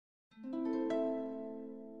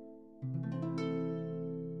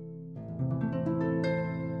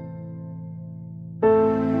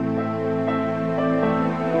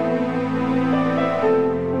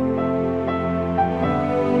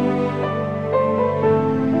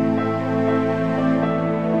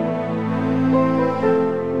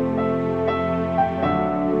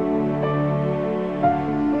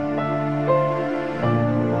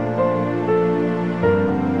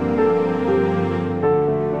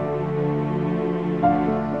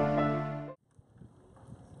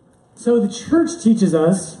So the church teaches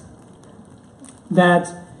us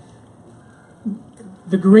that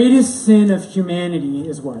the greatest sin of humanity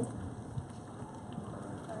is what?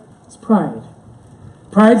 It's pride.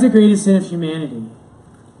 Pride's the greatest sin of humanity.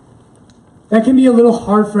 That can be a little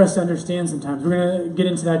hard for us to understand sometimes. We're going to get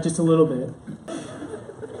into that just a little bit.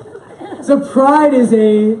 So pride is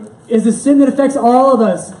a sin that affects all of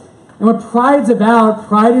us. And what pride's about,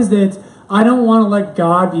 pride is that I don't want to let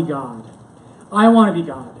God be God. I want to be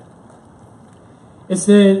God. It's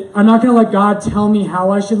that I'm not going to let God tell me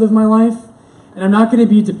how I should live my life, and I'm not going to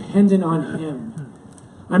be dependent on Him.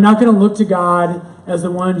 I'm not going to look to God as the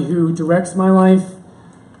one who directs my life,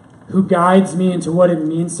 who guides me into what it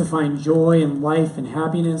means to find joy and life and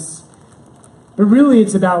happiness. But really,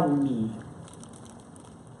 it's about me.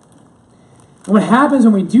 And what happens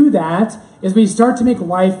when we do that is we start to make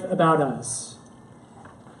life about us.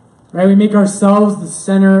 Right? We make ourselves the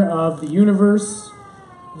center of the universe,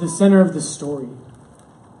 the center of the story.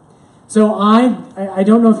 So I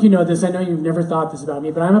don't know if you know this, I know you've never thought this about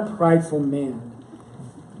me, but I'm a prideful man.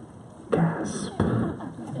 Yes.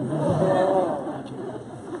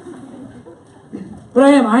 But I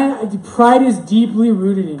am. Pride is deeply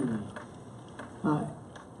rooted in me.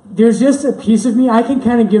 There's just a piece of me, I can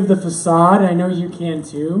kind of give the facade, and I know you can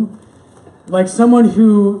too. Like someone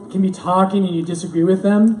who can be talking and you disagree with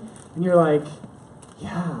them, and you're like,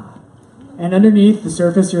 yeah. And underneath the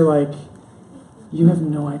surface, you're like, you have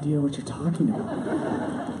no idea what you're talking about.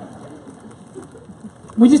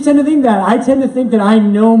 We just tend to think that. I tend to think that I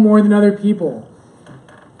know more than other people.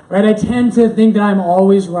 Right? I tend to think that I'm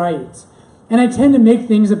always right. And I tend to make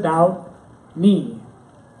things about me.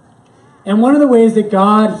 And one of the ways that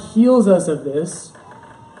God heals us of this,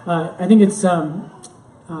 I think it's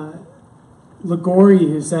Ligori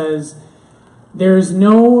who says, there's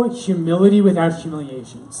no humility without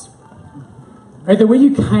humiliations. Right? The way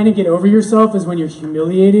you kind of get over yourself is when you're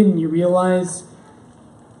humiliated and you realize,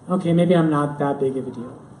 okay, maybe I'm not that big of a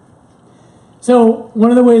deal. So one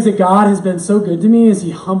of the ways that God has been so good to me is He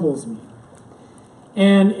humbles me.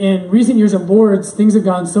 And in recent years at Lord's, things have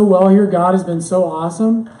gone so well here. God has been so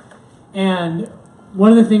awesome. And one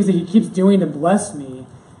of the things that He keeps doing to bless me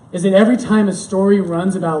is that every time a story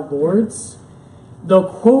runs about Lord's, they'll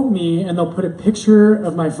quote me and they'll put a picture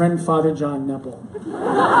of my friend Father John Nepple.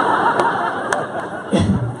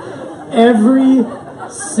 Every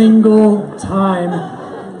single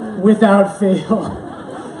time, without fail.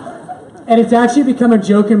 And it's actually become a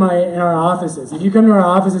joke in our offices. If you come to our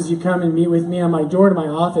offices, you come and meet with me on my door to my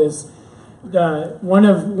office.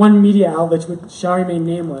 One media outlet, which shall remain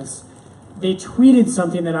nameless, they tweeted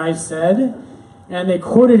something that I said, and they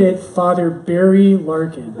quoted it, Father Barry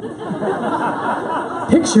Larkin.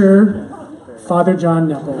 Picture Father John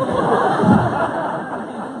Nepple.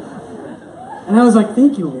 And I was like,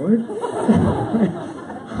 thank you, Lord.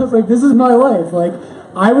 I was like, this is my life. Like,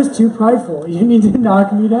 I was too prideful. You need to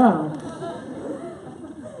knock me down.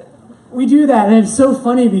 We do that, and it's so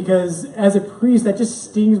funny because as a priest, that just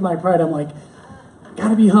stings my pride. I'm like,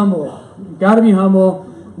 gotta be humble. Gotta be humble.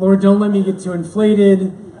 Lord, don't let me get too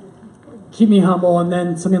inflated. Keep me humble. And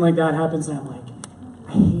then something like that happens, and I'm like,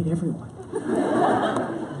 I hate everyone.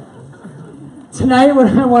 Tonight, what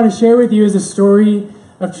I want to share with you is a story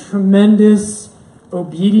of tremendous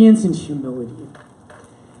obedience and humility.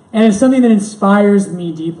 And it's something that inspires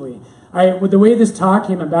me deeply. The way this talk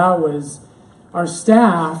came about was our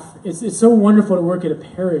staff. It's so wonderful to work at a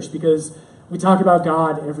parish because we talk about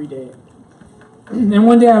God every day. And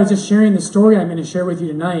one day I was just sharing the story I'm going to share with you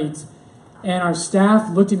tonight, and our staff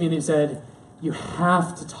looked at me and they said, you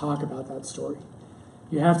have to talk about that story.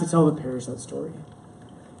 You have to tell the parish that story.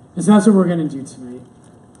 And so that's what we're going to do tonight.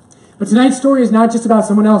 But tonight's story is not just about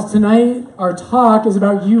someone else. Tonight, our talk is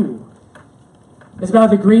about you. It's about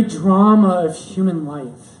the great drama of human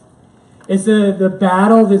life. It's the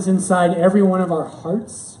battle that's inside every one of our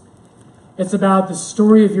hearts. It's about the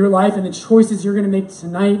story of your life and the choices you're going to make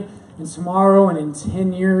tonight and tomorrow and in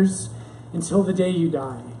 10 years until the day you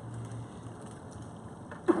die.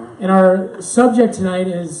 And our subject tonight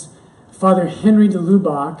is Father Henri de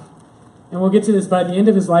Lubac. And we'll get to this. By the end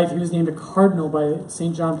of his life, he was named a Cardinal by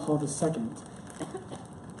St. John Paul II.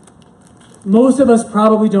 Most of us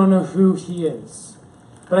probably don't know who he is.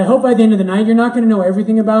 But I hope by the end of the night, you're not going to know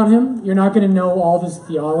everything about him. You're not going to know all of his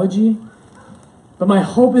theology. But my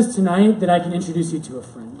hope is tonight that I can introduce you to a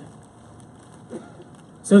friend.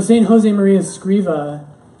 So St. Jose Maria Escriva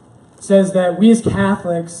says that we as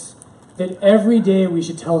Catholics, that every day we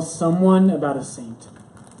should tell someone about a saint.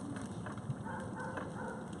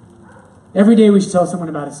 Every day we should tell someone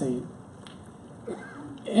about a saint.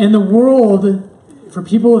 And the world for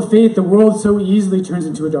people of faith, the world so easily turns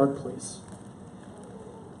into a dark place.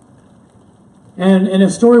 And a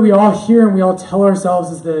story we all hear and we all tell ourselves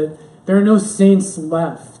is that there are no saints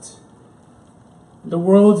left. The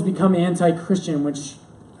world's become anti-Christian, which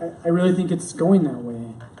I really think it's going that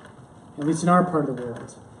way, at least in our part of the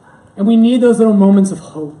world. And we need those little moments of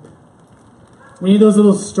hope. We need those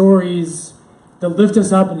little stories that lift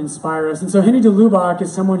us up and inspire us. And so Henri de Lubac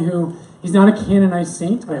is someone who, he's not a canonized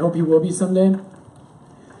saint. I hope he will be someday.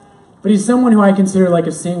 But he's someone who I consider like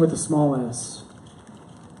a saint with a small s.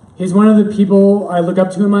 He's one of the people I look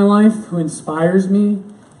up to in my life who inspires me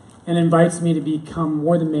and invites me to become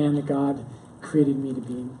more the man that God created me to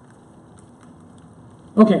be.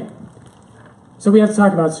 Okay, so we have to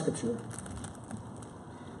talk about Scripture.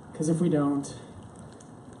 Because if we don't,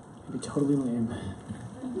 it'd be totally lame.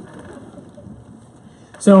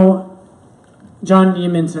 So, John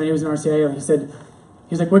Neiman tonight, he was in RCIA,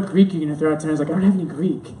 he was like, what Greek are you going to throw out tonight? I was like, I don't have any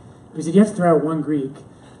Greek. But he said, you have to throw out one Greek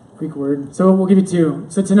word. So we'll give you two.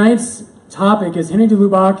 So tonight's topic is Henri de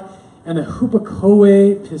Lubac and the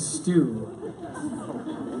hupakoe pistou.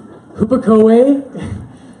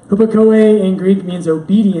 Hupakoe in Greek means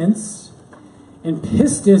obedience, and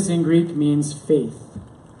pistis in Greek means faith.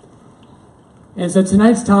 And so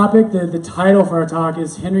tonight's topic, the title for our talk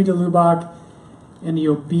is Henri de Lubac and the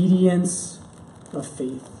obedience of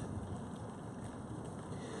faith.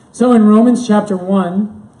 So in Romans chapter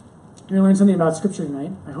 1, you're going to learn something about Scripture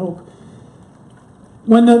tonight, I hope.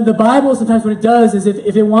 When the Bible, sometimes what it does is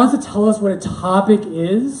if it wants to tell us what a topic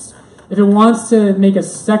is, if it wants to make a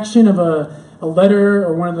section of a letter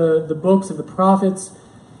or one of the books of the prophets,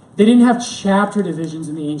 they didn't have chapter divisions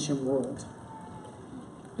in the ancient world.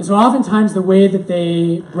 And so oftentimes the way that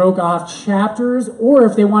they broke off chapters, or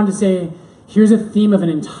if they wanted to say, here's a theme of an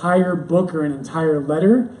entire book or an entire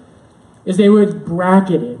letter, is they would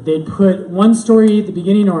bracket it. They'd put one story at the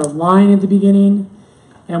beginning or a line at the beginning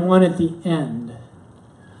and one at the end.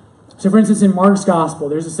 So for instance, in Mark's Gospel,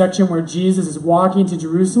 there's a section where Jesus is walking to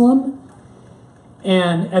Jerusalem,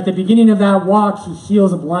 and at the beginning of that walk, he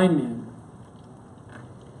heals a blind man.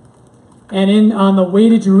 And on the way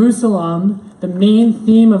to Jerusalem, the main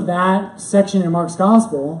theme of that section in Mark's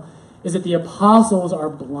Gospel is that the apostles are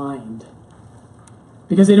blind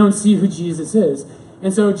because they don't see who Jesus is.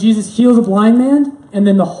 And so Jesus heals a blind man, and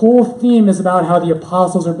then the whole theme is about how the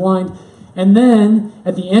apostles are blind. And then,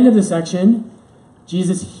 at the end of the section,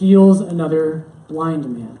 Jesus heals another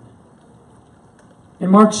blind man. And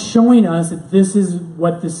Mark's showing us that this is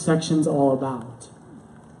what this section's all about.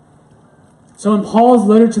 So in Paul's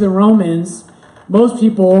letter to the Romans, most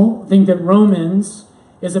people think that Romans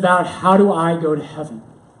is about how do I go to heaven.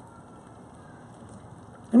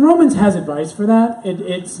 And Romans has advice for that.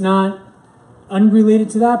 It's not unrelated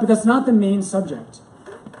to that, but that's not the main subject.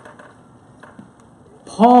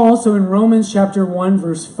 Paul, also in Romans chapter 1,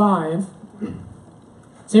 verse 5,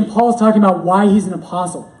 St. Paul's talking about why he's an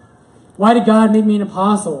apostle. Why did God make me an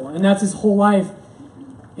apostle? And that's his whole life.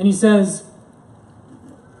 And he says,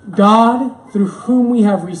 God, through whom we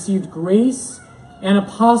have received grace and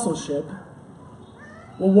apostleship.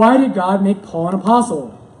 Well, why did God make Paul an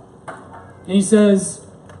apostle? And he says,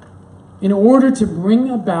 in order to bring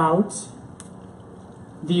about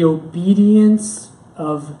the obedience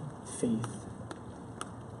of faith.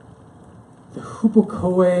 The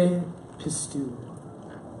hupakoe pistou.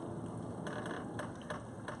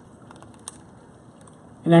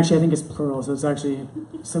 And actually, I think it's plural, so it's actually,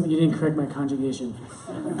 you didn't correct my conjugation.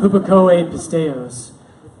 Hupakoe pisteos.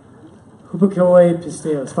 Hupakoe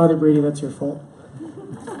pisteos. Father Brady, that's your fault.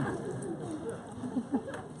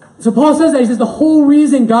 So Paul says that. He says, the whole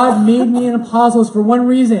reason God made me an apostle is for one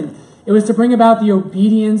reason. It was to bring about the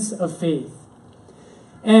obedience of faith.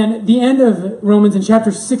 And the end of Romans in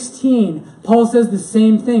chapter 16, Paul says the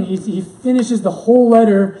same thing. He finishes the whole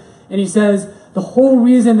letter and he says, the whole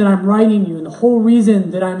reason that I'm writing you and the whole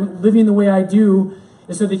reason that I'm living the way I do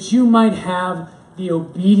is so that you might have the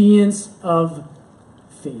obedience of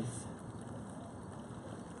faith.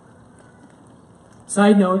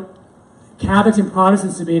 Side note, Catholics and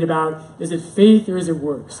Protestants debate about, is it faith or is it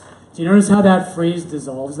works? Do you notice how that phrase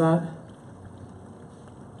dissolves that?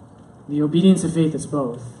 The obedience of faith is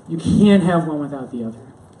both. You can't have one without the other.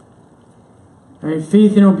 All right,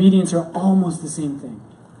 faith and obedience are almost the same thing.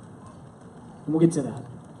 And we'll get to that.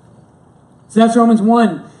 So that's Romans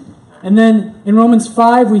 1. And then in Romans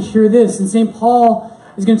 5, we hear this. And St. Paul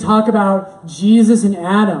is going to talk about Jesus and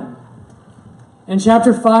Adam. In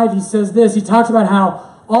chapter 5, he says this. He talks about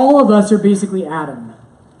how all of us are basically Adam.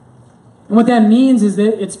 And what that means is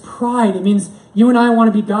that it's pride. It means you and I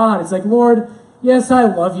want to be God. It's like, Lord, yes, I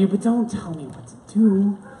love you, but don't tell me what to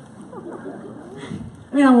do.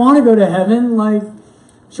 I mean, I want to go to heaven. Like, I'm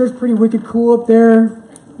sure it's pretty wicked cool up there.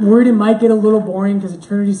 I'm worried it might get a little boring because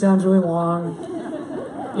eternity sounds really long.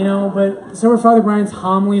 You know, but so are Father Brian's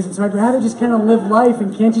homilies, and so I'd rather just kind of live life,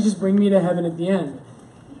 and can't you just bring me to heaven at the end?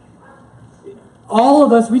 All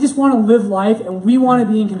of us, we just want to live life, and we want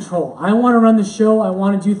to be in control. I want to run the show. I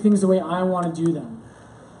want to do things the way I want to do them.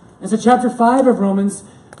 And so chapter 5 of Romans,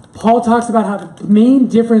 Paul talks about how the main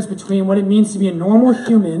difference between what it means to be a normal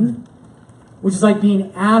human, which is like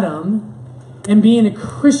being Adam, and being a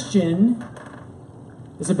Christian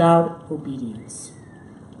is about obedience.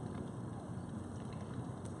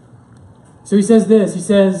 So he says this, he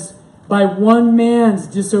says, by one man's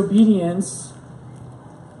disobedience,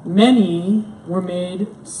 many were made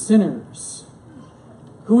sinners.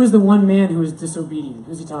 Who is the one man who is disobedient?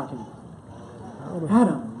 Who's he talking about?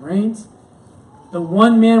 Adam, right? The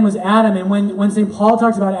one man was Adam, and when St. Paul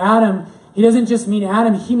talks about Adam, he doesn't just mean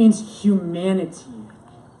Adam, he means humanity.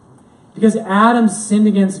 Because Adam sinned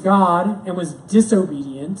against God and was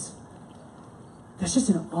disobedient, that's just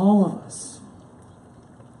in all of us.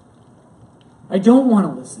 I don't want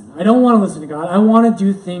to listen. I don't want to listen to God. I want to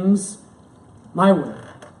do things my way.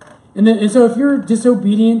 And so if you're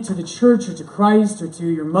disobedient to the church or to Christ or to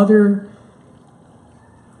your mother,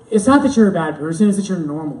 it's not that you're a bad person, it's that you're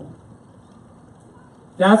normal.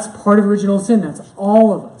 That's part of original sin. That's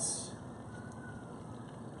all of us.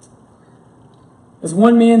 As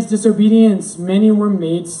one man's disobedience, many were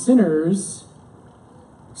made sinners.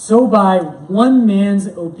 So by one man's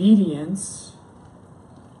obedience,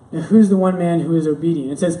 now who's the one man who is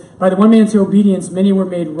obedient? It says, by the one man's obedience, many were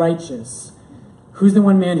made righteous. Who's the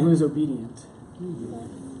one man who is obedient?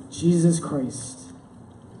 Jesus Christ.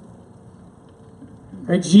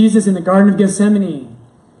 Right? Jesus in the Garden of Gethsemane.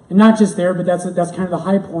 And not just there, but that's kind of the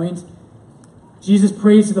high point. Jesus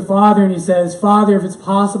prays to the Father and he says, Father, if it's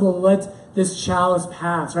possible, let this chalice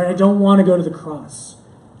pass. Right? I don't want to go to the cross.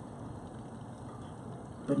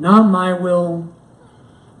 But not my will,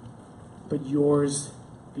 but yours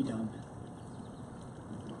be done.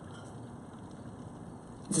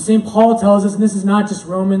 So St. Paul tells us, and this is not just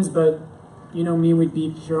Romans, but you know me, we'd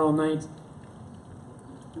be here all night.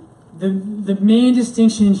 The main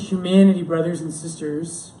distinction in humanity, brothers and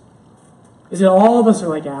sisters, is that all of us are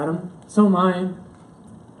like Adam. So am I.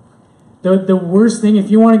 The worst thing, if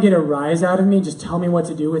you want to get a rise out of me, just tell me what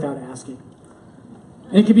to do without asking.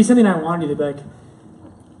 And it could be something I want you to be like,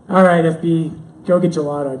 all right, FB, go get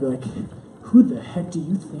gelato. I'd be like, who the heck do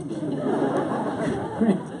you think you are?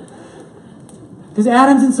 Right? Because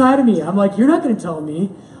Adam's inside of me. I'm like, you're not going to tell me.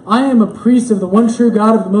 I am a priest of the one true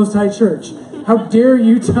God of the Most High Church. How dare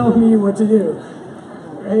you tell me what to do?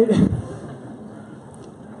 Right?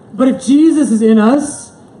 But if Jesus is in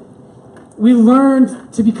us, we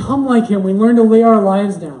learn to become like him. We learn to lay our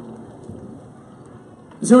lives down.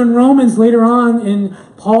 So in Romans later on,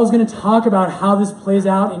 Paul is going to talk about how this plays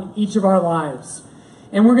out in each of our lives.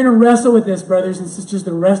 And we're going to wrestle with this, brothers and sisters,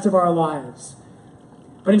 the rest of our lives.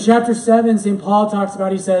 But in chapter 7, St. Paul talks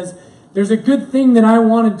about, he says, there's a good thing that I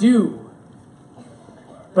want to do,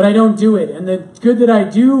 but I don't do it. And the good that I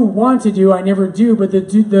do want to do, I never do. But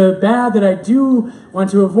the bad that I do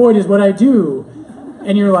want to avoid is what I do.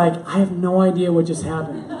 And you're like, I have no idea what just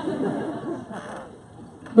happened.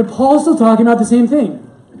 But Paul's still talking about the same thing.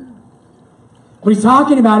 What he's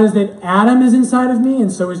talking about is that Adam is inside of me,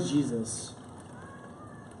 and so is Jesus.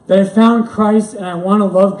 That I found Christ, and I want to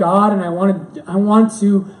love God, and I want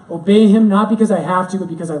to obey him, not because I have to, but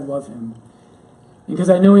because I love him. And because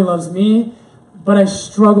I know he loves me, but I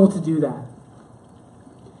struggle to do that.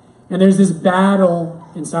 And there's this battle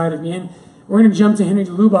inside of me. And we're going to jump to Henri de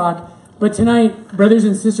Lubac. But tonight, brothers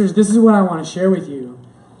and sisters, this is what I want to share with you.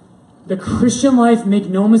 The Christian life, make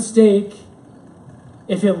no mistake,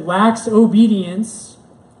 if it lacks obedience,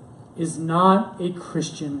 is not a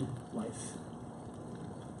Christian life.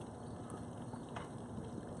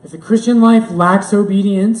 If the Christian life lacks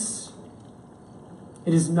obedience,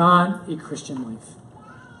 it is not a Christian life.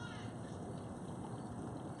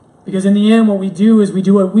 Because in the end, what we do is we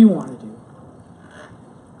do what we want to do.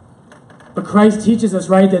 But Christ teaches us,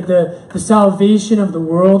 right, that the salvation of the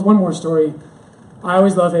world, one more story, I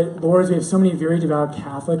always love it. Lords, we have so many very devout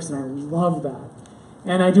Catholics, and I love that.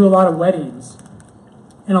 And I do a lot of weddings.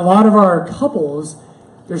 And a lot of our couples,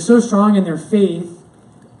 they're so strong in their faith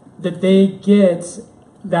that they get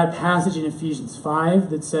that passage in Ephesians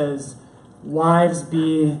 5 that says, wives,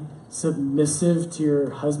 be submissive to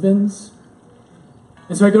your husbands.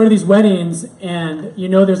 And so I go to these weddings, and you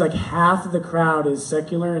know there's like half of the crowd is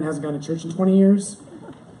secular and hasn't gone to church in 20 years.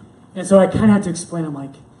 And so I kind of have to explain, I'm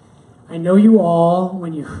like, I know you all,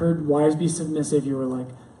 when you heard wives be submissive, you were like,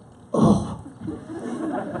 oh,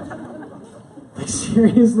 Like,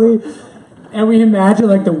 seriously? And we imagine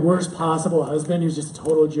like the worst possible husband who's just a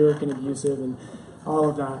total jerk and abusive and all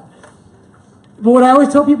of that. But what I always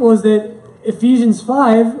tell people is that Ephesians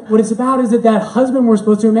 5, what it's about is that husband we're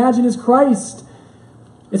supposed to imagine is Christ.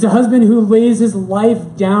 It's a husband who lays his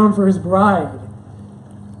life down for his bride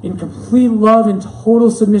in complete love and total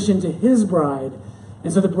submission to his bride.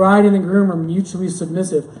 And so the bride and the groom are mutually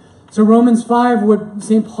submissive. So Romans 5, what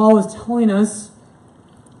St. Paul is telling us,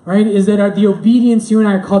 right, is that the obedience you and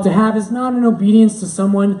I are called to have is not an obedience to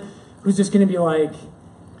someone who's just going to be like,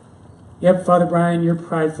 yep, Father Brian, you're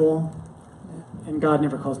prideful. And God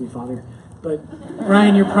never calls me Father. But,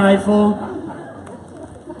 Brian, you're prideful.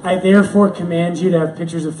 I therefore command you to have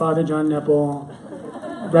pictures of Father John Nepple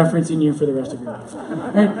referencing you for the rest of your life.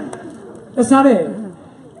 Right? That's not it.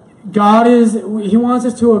 God he wants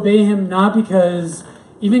us to obey him not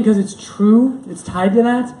even because it's true, it's tied to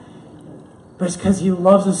that, but it's because he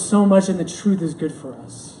loves us so much and the truth is good for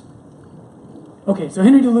us. Okay, so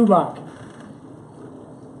Henri de Lubac.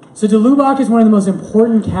 So de Lubac is one of the most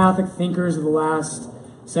important Catholic thinkers of the last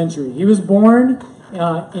century. He was born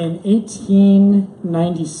in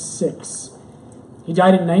 1896. He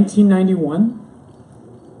died in 1991.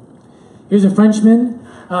 He was a Frenchman.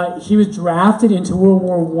 He was drafted into World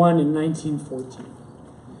War I in 1914.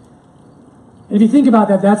 And if you think about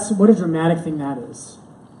that, what a dramatic thing that is.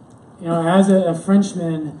 You know, as a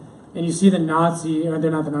Frenchman, and you see the Nazi, or they're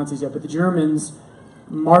not the Nazis yet, but the Germans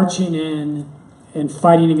marching in and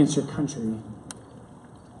fighting against your country.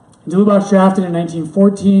 De Lubac was drafted in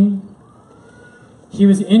 1914. He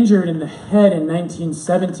was injured in the head in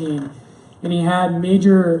 1917, and he had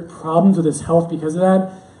major problems with his health because of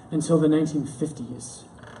that until the 1950s.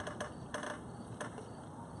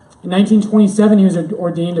 In 1927, he was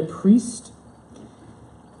ordained a priest.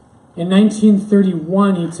 In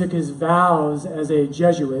 1931, he took his vows as a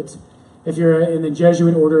Jesuit. If you're in the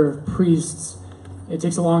Jesuit order of priests, it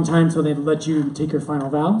takes a long time until they let you take your final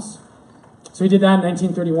vows. So he did that in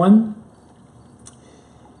 1931.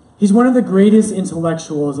 He's one of the greatest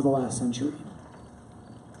intellectuals of the last century.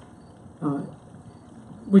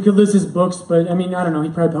 We could list his books, but I mean, I don't know, he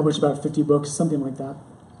probably published about 50 books, something like that.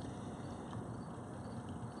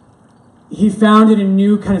 He founded a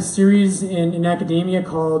new kind of series in academia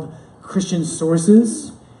called Christian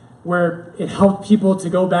Sources, where it helped people to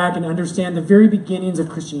go back and understand the very beginnings of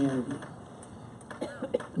Christianity.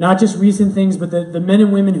 Not just recent things, but the men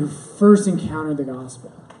and women who first encountered the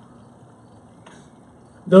gospel.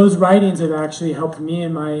 Those writings have actually helped me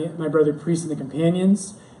and my brother priest and the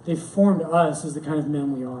companions. They've formed us as the kind of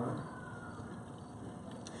men we are.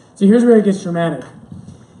 So here's where it gets dramatic.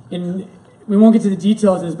 We won't get to the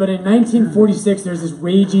details of this, but in 1946, there's this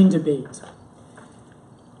raging debate.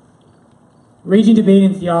 Raging debate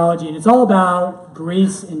in theology, and it's all about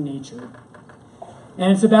grace and nature.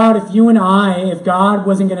 And it's about if God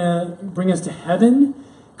wasn't going to bring us to heaven,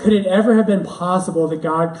 could it ever have been possible that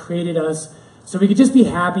God created us so we could just be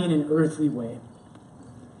happy in an earthly way?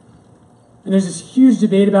 And there's this huge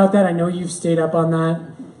debate about that. I know you've stayed up on that.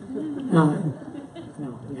 No,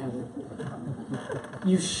 you haven't.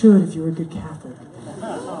 You should if you were a good Catholic.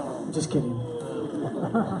 I'm just kidding.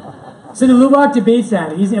 So de Lubac debates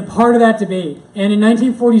that. He's a part of that debate. And in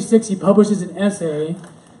 1946, he publishes an essay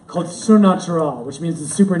called Surnaturel, which means the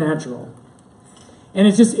supernatural. And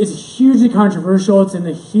it's hugely controversial. It's in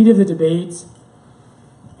the heat of the debate.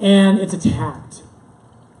 And it's attacked.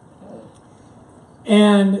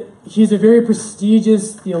 And he's a very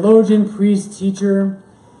prestigious theologian, priest, teacher.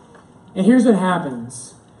 And here's what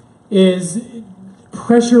happens, is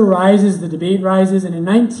pressure rises, the debate rises, and in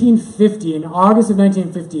 1950, in August of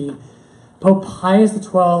 1950, Pope Pius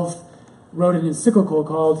XII wrote an encyclical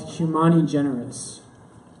called Humani Generis.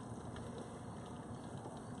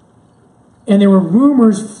 And there were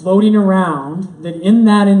rumors floating around that in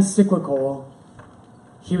that encyclical,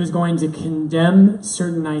 he was going to condemn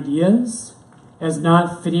certain ideas as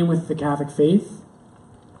not fitting with the Catholic faith.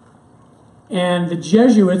 And the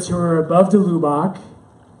Jesuits, who were above de Lubac,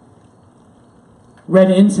 read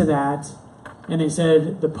into that, and they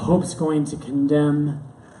said, the Pope's going to condemn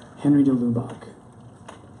Henri de Lubac.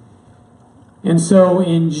 And so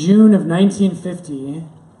in June of 1950,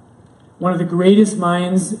 one of the greatest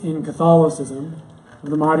minds in Catholicism of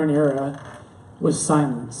the modern era was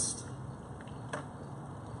silenced.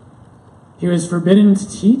 He was forbidden to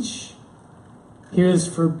teach. He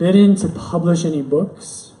was forbidden to publish any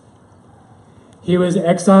books. He was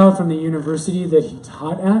exiled from the university that he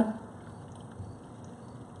taught at.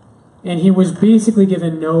 And he was basically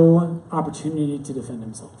given no opportunity to defend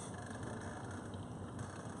himself.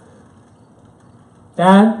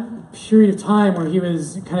 That period of time where he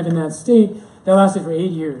was kind of in that state, that lasted for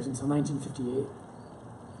 8 years until 1958.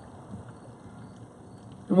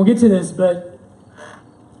 And we'll get to this, but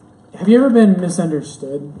have you ever been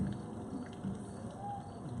misunderstood?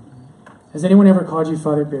 Has anyone ever called you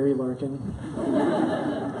Father Barry Larkin?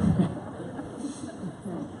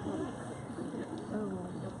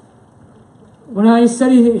 When I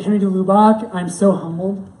study Henri de Lubac, I'm so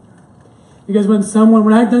humbled. Because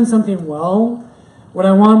when I've done something well, what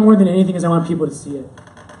I want more than anything is I want people to see it.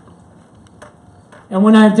 And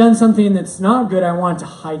when I've done something that's not good, I want to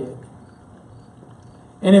hide it.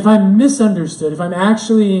 And if I'm misunderstood,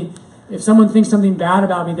 if someone thinks something bad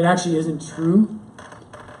about me that actually isn't true,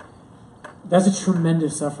 that's a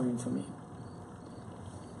tremendous suffering for me.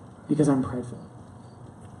 Because I'm prideful.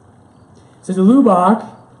 So de Lubac,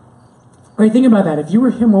 right, think about that. If you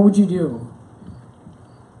were him, what would you do?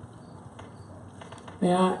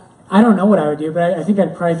 Yeah, I don't know what I would do, but I think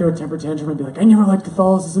I'd probably throw a temper tantrum and be like, I never liked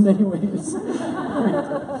Catholicism anyways.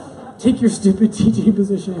 Take your stupid teaching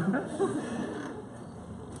position.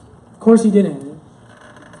 Of course he didn't.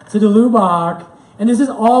 So de Lubac, and this is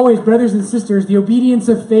always, brothers and sisters, the obedience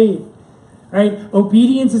of faith. Right?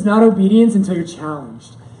 Obedience is not obedience until you're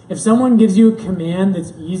challenged. If someone gives you a command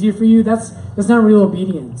that's easier for you, that's not real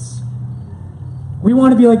obedience. We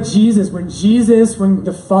want to be like Jesus. When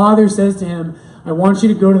the Father says to him, I want you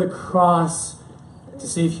to go to the cross to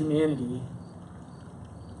save humanity.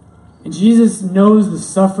 And Jesus knows the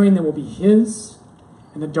suffering that will be his,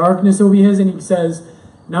 and the darkness that will be his, and he says,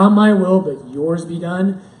 not my will, but yours be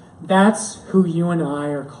done. That's who you and I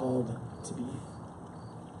are called to be.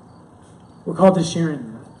 We're called to share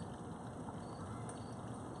in that.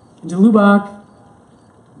 And de Lubac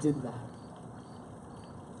did that.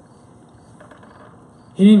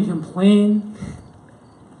 He didn't complain.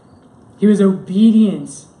 He was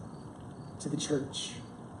obedient to the church.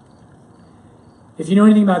 If you know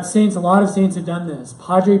anything about saints, a lot of saints have done this.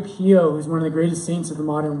 Padre Pio, who's one of the greatest saints of the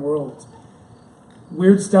modern world,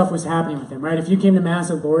 weird stuff was happening with him, right? If you came to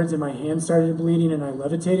Mass at Lourdes and my hand started bleeding and I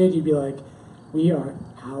levitated, you'd be like, we are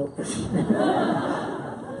out of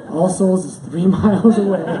here. All Souls is 3 miles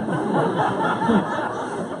away.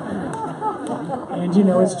 And you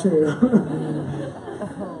know it's true.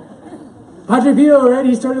 Padre Pio, right?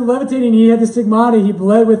 He started levitating. He had the stigmata. He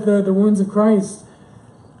bled with the wounds of Christ.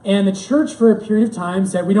 And the church, for a period of time,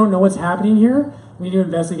 said, we don't know what's happening here. We need to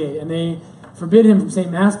investigate. And they forbid him from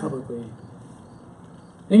saying Mass publicly.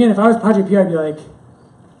 And again, if I was Padre Pio, I'd be like,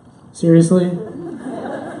 seriously?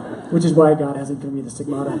 Which is why God hasn't given me the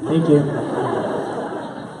stigmata. Thank you.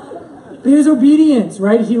 But he was obedient,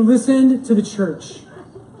 right? He listened to the church.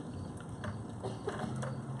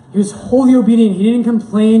 He was wholly obedient. He didn't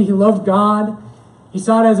complain. He loved God. He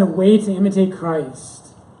saw it as a way to imitate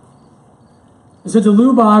Christ. And so de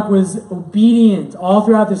Lubac was obedient all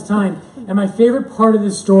throughout this time. And my favorite part of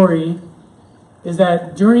this story is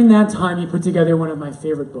that during that time he put together one of my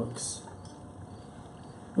favorite books.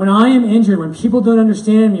 When I am injured, when people don't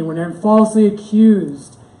understand me, when I'm falsely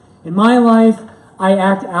accused, in my life, I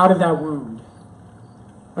act out of that wound.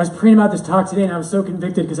 I was praying about this talk today and I was so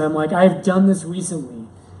convicted because I'm like, I've done this recently.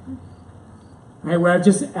 Right, where I've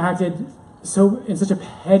just acted in such a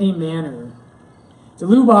petty manner. De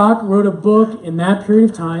Lubac wrote a book in that period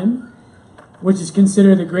of time, which is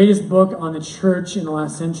considered the greatest book on the church in the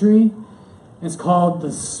last century. And it's called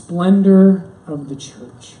The Splendor of the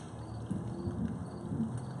Church.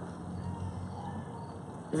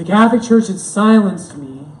 If the Catholic Church had silenced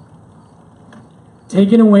me,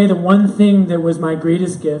 taken away the one thing that was my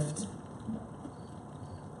greatest gift,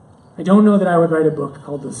 I don't know that I would write a book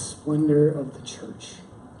called The Splendor of the Church.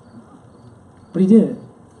 But he did.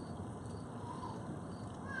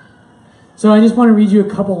 So I just want to read you a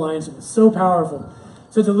couple lines. It's so powerful.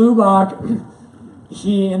 So de Lubac,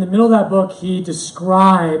 in the middle of that book, he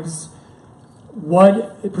describes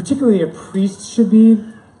what particularly a priest should be,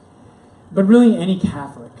 but really any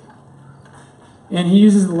Catholic. And he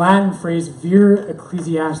uses the Latin phrase vir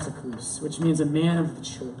ecclesiasticus, which means a man of the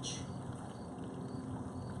church.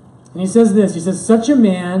 And he says this, he says, such a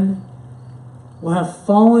man will have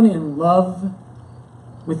fallen in love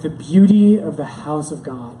with the beauty of the house of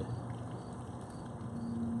God.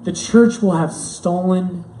 The church will have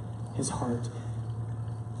stolen his heart.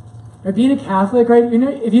 Right, being a Catholic, right,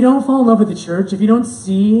 if you don't fall in love with the church, if you don't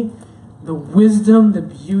see the wisdom, the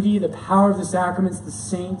beauty, the power of the sacraments, the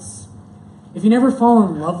saints, if you never fall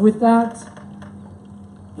in love with that,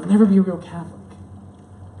 you'll never be a real Catholic.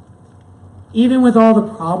 Even with all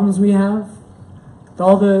the problems we have, with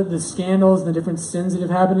all the scandals and the different sins that have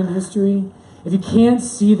happened in history, if you can't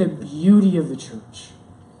see the beauty of the church,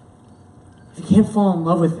 if you can't fall in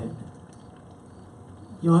love with it,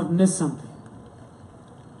 you'll have missed something.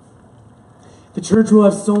 The church will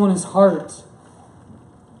have stolen his heart.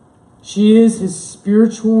 She is his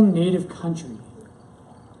spiritual native country.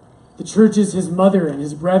 The church is his mother and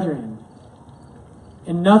his brethren.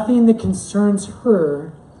 And nothing that concerns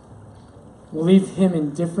her will leave him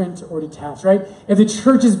indifferent or detached, right? If the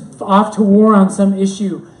church is off to war on some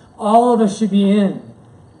issue, all of us should be in.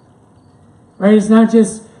 Right? It's not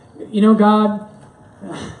just, God,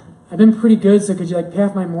 I've been pretty good, so could you pay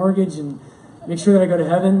off my mortgage and make sure that I go to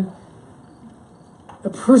heaven? A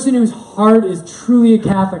person whose heart is truly a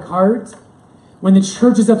Catholic heart, when the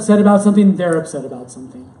church is upset about something, they're upset about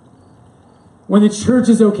something. When the church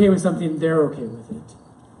is okay with something, they're okay with it.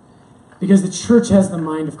 Because the church has the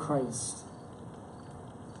mind of Christ.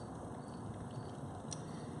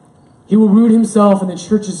 He will root himself in the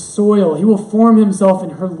church's soil. He will form himself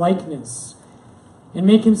in her likeness and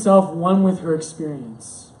make himself one with her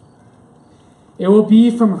experience. It will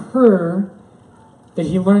be from her that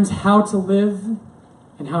he learns how to live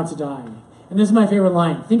and how to die. And this is my favorite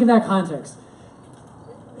line. Think of that context.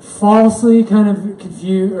 Falsely kind of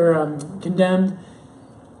confused or condemned,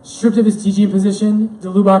 stripped of his teaching position, de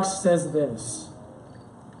Lubac says this: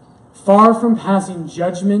 far from passing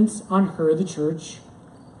judgment on her, the church,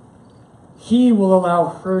 he will allow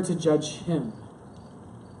her to judge him.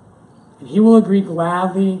 And he will agree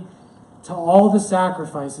gladly to all the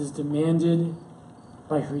sacrifices demanded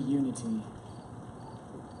by her unity.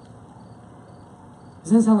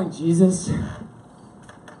 Doesn't that sound like Jesus?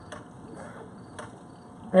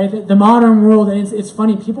 Right? The modern world, and it's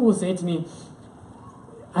funny, people will say to me,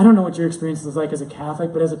 I don't know what your experience is like as a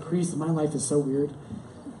Catholic, but as a priest, my life is so weird.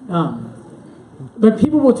 But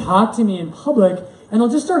people will talk to me in public, and they'll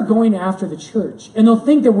just start going after the church. And they'll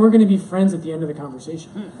think that we're going to be friends at the end of the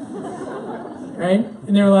conversation. Right?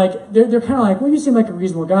 And they're kind of like, well, you seem like a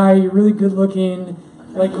reasonable guy. You're really good looking.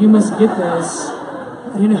 Like, you must get this.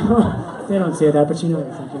 They don't say that, but you know what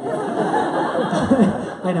you're thinking.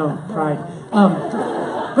 I know, pride.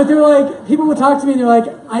 But they're like, people will talk to me and they're like,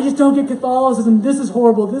 I just don't get Catholicism. This is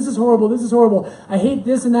horrible. This is horrible. This is horrible. I hate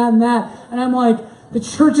this and that and that. And I'm like, the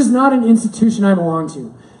church is not an institution I belong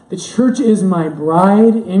to. The church is my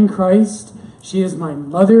bride in Christ. She is my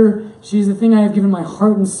mother. She is the thing I have given my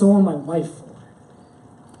heart and soul and my life for.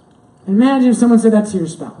 Imagine if someone said that to your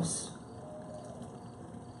spouse.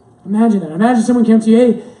 Imagine that. Imagine someone came to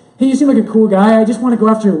you, hey, you seem like a cool guy. I just want to go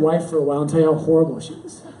after your wife for a while and tell you how horrible she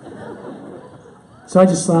is. So I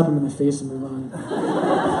just slap him in the face and move on.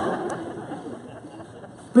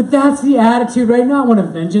 But that's the attitude, right? Not one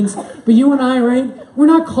of vengeance. But you and I, right? We're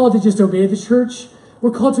not called to just obey the church.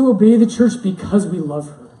 We're called to obey the church because we love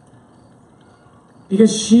her.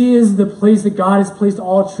 Because she is the place that God has placed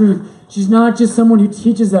all truth. She's not just someone who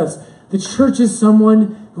teaches us. The church is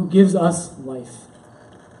someone who gives us life.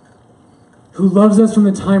 Who loves us from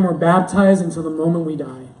the time we're baptized until the moment we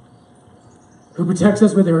die. Who protects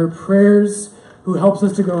us with her prayers. Who helps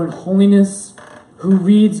us to grow in holiness. Who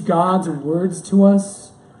reads God's words to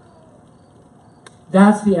us.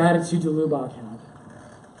 That's the attitude de Lubac had.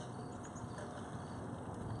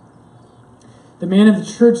 The man of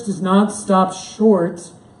the church does not stop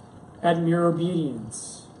short at mere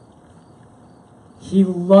obedience. He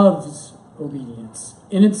loves obedience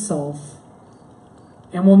in itself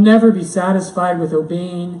and will never be satisfied with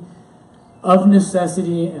obeying of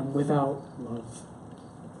necessity and without love.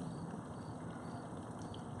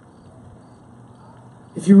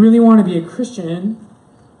 If you really want to be a Christian,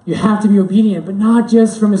 you have to be obedient, but not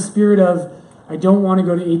just from a spirit of, I don't want to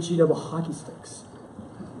go to HE double hockey sticks.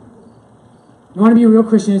 You want to be a real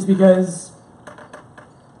Christian, it's because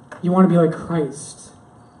you want to be like Christ.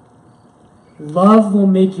 Love will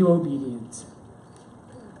make you obedient.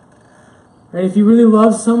 Right? If you really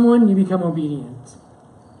love someone, you become obedient.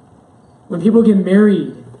 When people get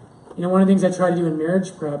married, one of the things I try to do in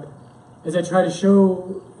marriage prep is I try to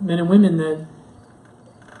show men and women that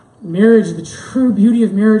marriage is the true beauty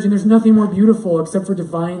of marriage, and there's nothing more beautiful except for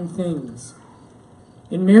divine things.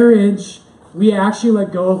 In marriage, we actually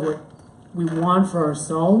let go of what we want for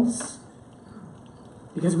ourselves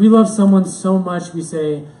because we love someone so much we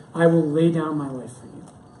say, I will lay down my life for you.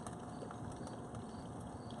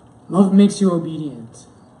 Love makes you obedient.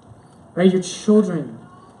 Right? Your children.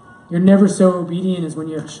 You're never so obedient as when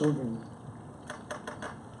you have children.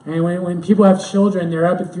 And when people have children, they're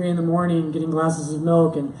up at 3 a.m. getting glasses of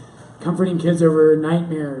milk and comforting kids over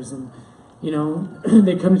nightmares. And,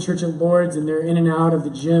 they come to church at Lord's and they're in and out of the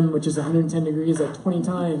gym, which is 110 degrees 20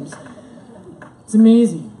 times. It's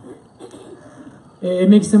amazing. It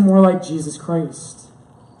makes them more like Jesus Christ.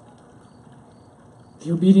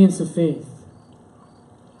 The obedience of faith.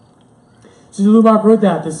 So de Lubac wrote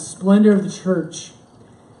that, the splendor of the church.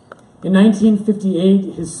 In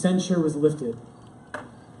 1958, his censure was lifted.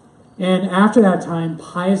 And after that time,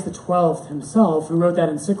 Pius XII himself, who wrote that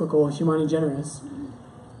encyclical, Humani Generis,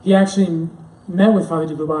 he actually met with Father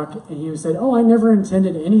de Lubac and he said, "Oh, I never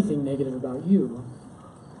intended anything negative about you."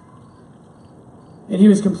 And he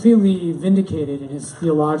was completely vindicated in his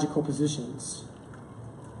theological positions.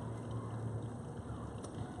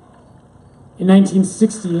 In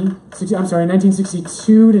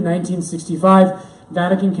 1962 to 1965,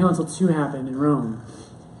 Vatican Council II happened in Rome.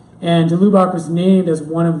 And de Lubac was named as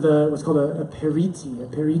one of the, what's called a periti, a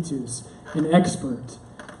peritus, an expert.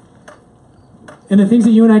 And the things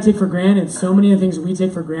that you and I take for granted, so many of the things we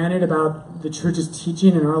take for granted about the church's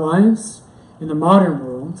teaching in our lives, in the modern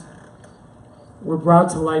world, were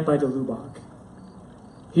brought to light by de Lubac.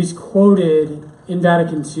 He's quoted in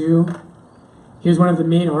Vatican II. He was one of the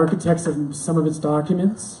main architects of some of its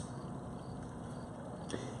documents.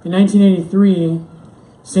 In 1983,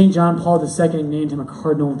 St. John Paul II named him a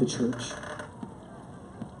cardinal of the church.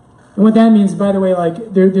 And what that means, by the way,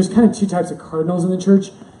 like there's kind of two types of cardinals in the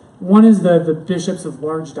church. One is the bishops of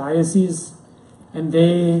large dioceses, and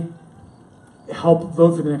they help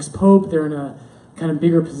vote for the next pope. They're in a kind of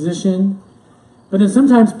bigger position. But then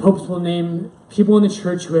sometimes popes will name people in the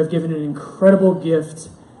church who have given an incredible gift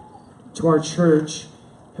to our church.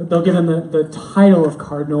 They'll give them the title of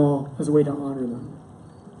cardinal as a way to honor them.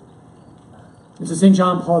 And so St.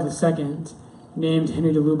 John Paul II named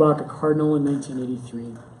Henri de Lubac a cardinal in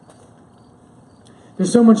 1983.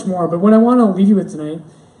 There's so much more, but what I want to leave you with tonight,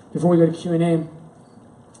 before we go to Q&A,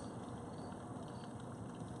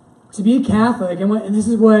 to be a Catholic, and this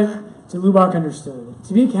is what de Lubac understood,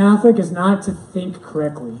 to be a Catholic is not to think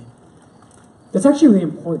correctly. That's actually really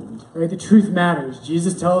important, right? The truth matters.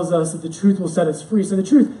 Jesus tells us that the truth will set us free. So the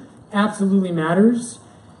truth absolutely matters,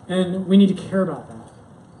 and we need to care about that.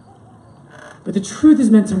 But the truth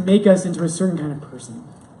is meant to make us into a certain kind of person.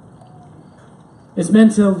 It's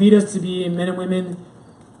meant to lead us to be men and women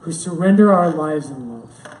who surrender our lives in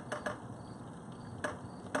love.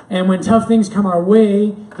 And when tough things come our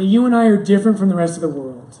way, that you and I are different from the rest of the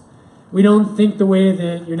world. We don't think the way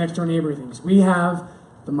that your next door neighbor thinks. We have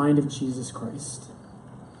the mind of Jesus Christ.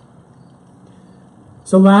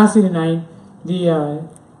 So lastly tonight, I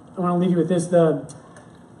want to leave you with this. The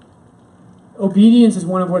obedience is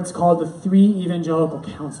one of what's called the 3 evangelical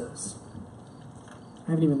counsels.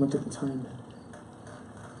 I haven't even looked at the time.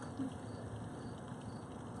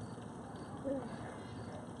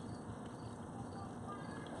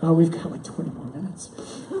 Oh, we've got like 20 more minutes.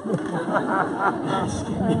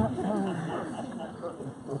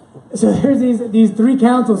 So there's these 3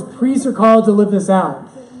 counsels. Priests are called to live this out.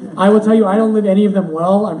 I will tell you, I don't live any of them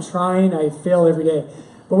well. I'm trying. I fail every day.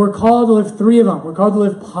 But we're called to live 3 of them. We're called to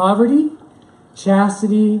live poverty,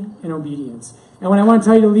 chastity, and obedience. And what I want to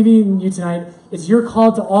tell you to leave you tonight is you're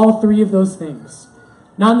called to all 3 of those things.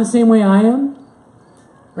 Not in the same way I am.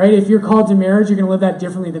 Right? If you're called to marriage, you're going to live that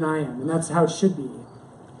differently than I am. And that's how it should be.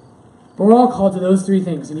 But we're all called to those 3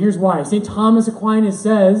 things. And here's why. St. Thomas Aquinas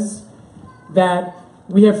says that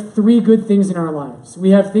we have 3 good things in our lives. We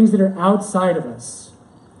have things that are outside of us.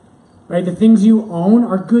 Right? The things you own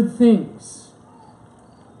are good things.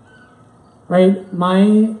 Right?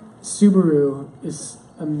 My Subaru is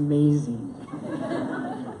amazing.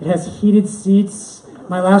 It has heated seats.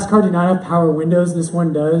 My last car did not have power windows. This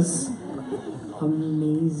one does.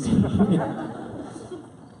 Amazing.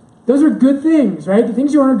 Those are good things, right? The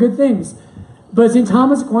things you own are good things. But St.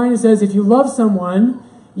 Thomas Aquinas says if you love someone,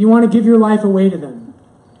 you want to give your life away to them.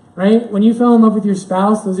 Right? When you fell in love with your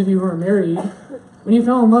spouse, those of you who are married, when you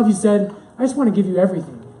fell in love, you said, I just want to give you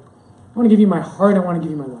everything. I want to give you my heart. I want to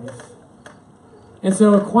give you my life. And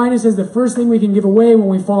so Aquinas says the first thing we can give away when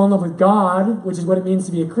we fall in love with God, which is what it means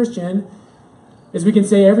to be a Christian, is we can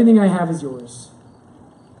say, everything I have is yours.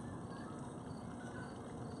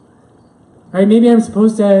 Right? Maybe I'm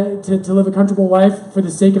supposed to live a comfortable life for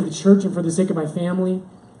the sake of the church and for the sake of my family.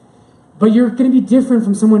 But you're going to be different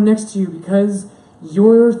from someone next to you because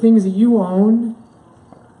your things that you own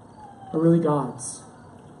are really God's.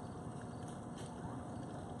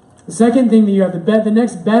 The second thing that you have, the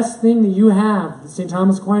next best thing that you have, St.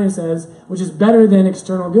 Thomas Aquinas says, which is better than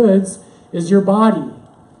external goods, is your body.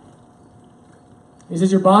 He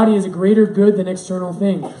says your body is a greater good than external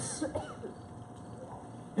things.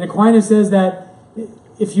 And Aquinas says that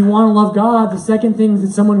if you want to love God, the second thing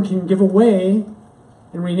that someone can give away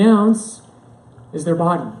and renounce is their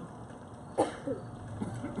body.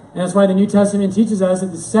 And that's why the New Testament teaches us that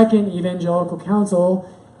the second evangelical counsel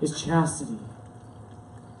is chastity.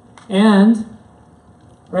 And,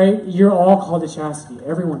 right, you're all called to chastity,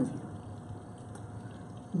 every one of you.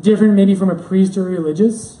 different maybe from a priest or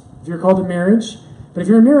religious, if you're called to marriage. But if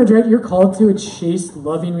you're in marriage, right, you're called to a chaste,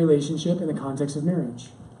 loving relationship in the context of marriage.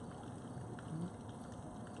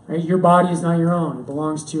 Right? Your body is not your own. It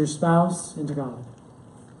belongs to your spouse and to God.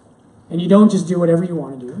 And you don't just do whatever you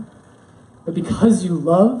want to do, but because you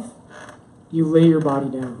love, you lay your body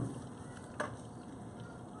down.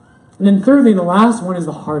 And then thirdly, the last one is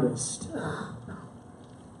the hardest.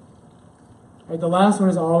 Right? The last one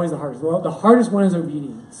is always the hardest. Well, the hardest one is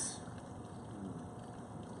obedience.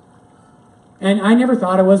 And I never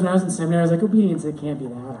thought it was when I was in seminary. I was like, obedience, it can't be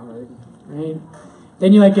that hard, right?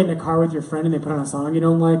 Then you like get in a car with your friend and they put on a song you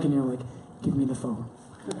don't like, and you're like, give me the phone.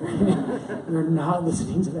 You're not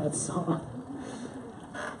listening to that song.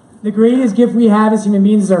 The greatest gift we have as human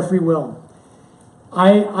beings is our free will.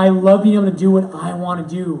 I love being able to do what I want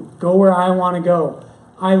to do, go where I want to go.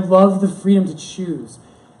 I love the freedom to choose.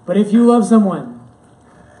 But if you love someone,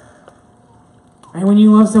 and when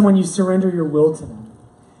you love someone, you surrender your will to them.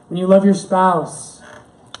 When you love your spouse,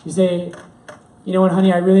 you say, you know what,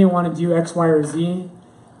 honey, I really want to do X, Y, or Z,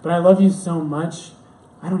 but I love you so much,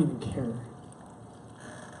 I don't even care.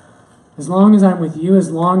 As long as I'm with you, as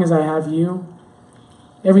long as I have you,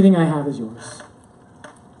 everything I have is yours.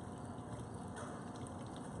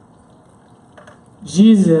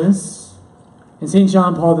 Jesus, in St.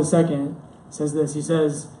 John Paul II, says this. He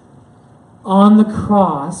says, on the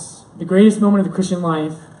cross, the greatest moment of the Christian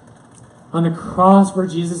life, on the cross where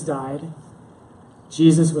Jesus died,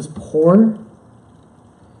 Jesus was poor.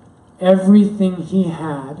 Everything he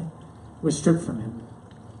had was stripped from him.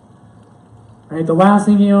 Right? The last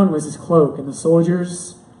thing he owned was his cloak, and the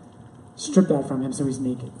soldiers stripped that from him, so he's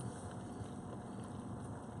naked.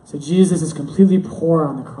 So Jesus is completely poor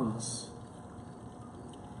on the cross.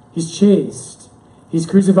 He's chaste. He's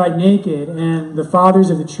crucified naked, and the fathers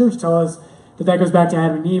of the church tell us that goes back to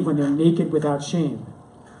Adam and Eve when they're naked without shame.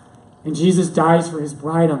 And Jesus dies for his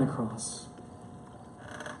bride on the cross.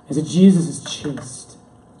 And so Jesus is chaste.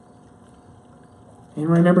 And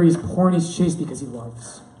remember, he's poor and he's chaste because he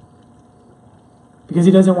loves. Because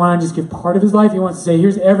he doesn't want to just give part of his life. He wants to say,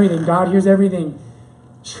 here's everything. God, here's everything.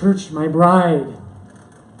 Church, my bride,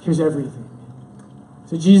 here's everything.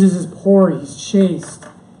 So Jesus is poor, he's chaste.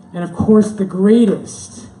 And of course, the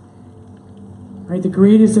greatest, right? The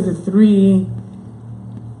greatest of the three,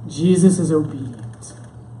 Jesus is obedient.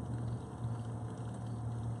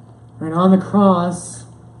 Right, on the cross,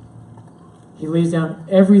 he lays down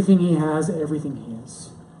everything he has, everything he is.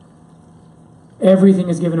 Everything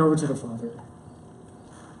is given over to the Father.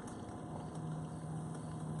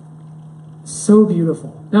 So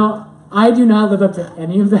beautiful. Now, I do not live up to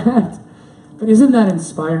any of that, but isn't that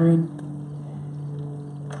inspiring?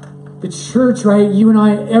 The church, right, you and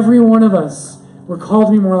I, every one of us, we're called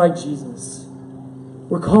to be more like Jesus.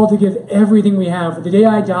 We're called to give everything we have. For the day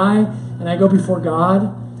I die and I go before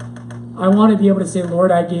God, I want to be able to say,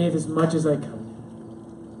 Lord, I gave as much as I could.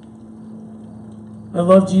 I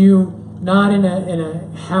loved you not in a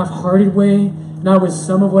half-hearted way, not with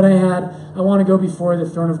some of what I had. I want to go before the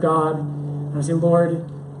throne of God and I say,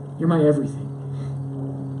 Lord, you're my everything.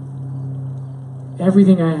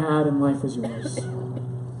 Everything I had in life was yours.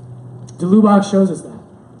 De Lubac shows us that.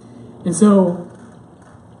 And so,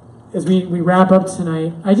 as we wrap up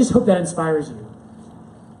tonight, I just hope that inspires you.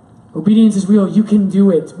 Obedience is real. You can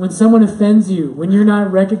do it. When someone offends you, when you're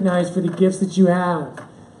not recognized for the gifts that you have,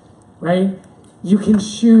 right? You can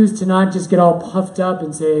choose to not just get all puffed up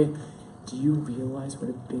and say, do you realize what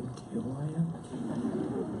a big deal I am?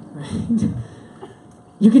 Right?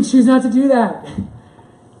 You can choose not to do that.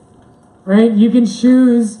 Right? You can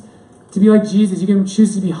choose to be like Jesus. You can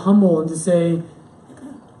choose to be humble and to say,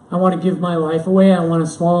 I want to give my life away. I want to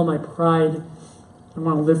swallow my pride. I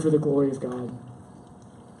want to live for the glory of God.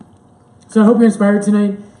 So I hope you're inspired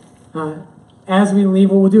tonight. As we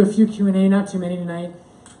leave, we'll do a few Q&A, not too many tonight.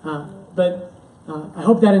 But I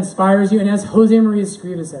hope that inspires you. And as Jose Maria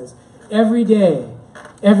Escriva says, every day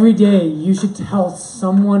you should tell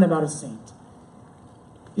someone about a saint.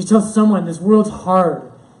 You should tell someone, this world's hard.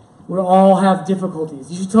 We all have difficulties.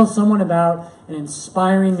 You should tell someone about an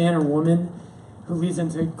inspiring man or woman who leads them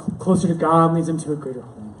to closer to God, leads them to a greater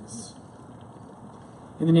holiness.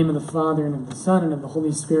 In the name of the Father, and of the Son, and of the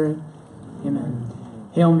Holy Spirit, amen.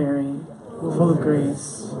 Hail Mary, full of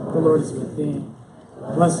grace, the Lord is with thee.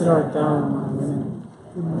 Blessed art thou among women,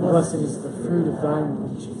 and blessed is the fruit of thy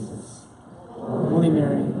womb, Jesus. Holy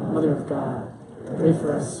Mary, Mother of God, pray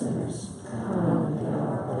for us sinners, now and at the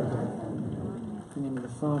hour of our death. In the name of the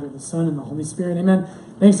Father, the Son, and the Holy Spirit, amen.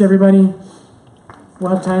 Thanks, everybody.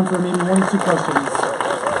 We'll have time for maybe 1 or 2 questions.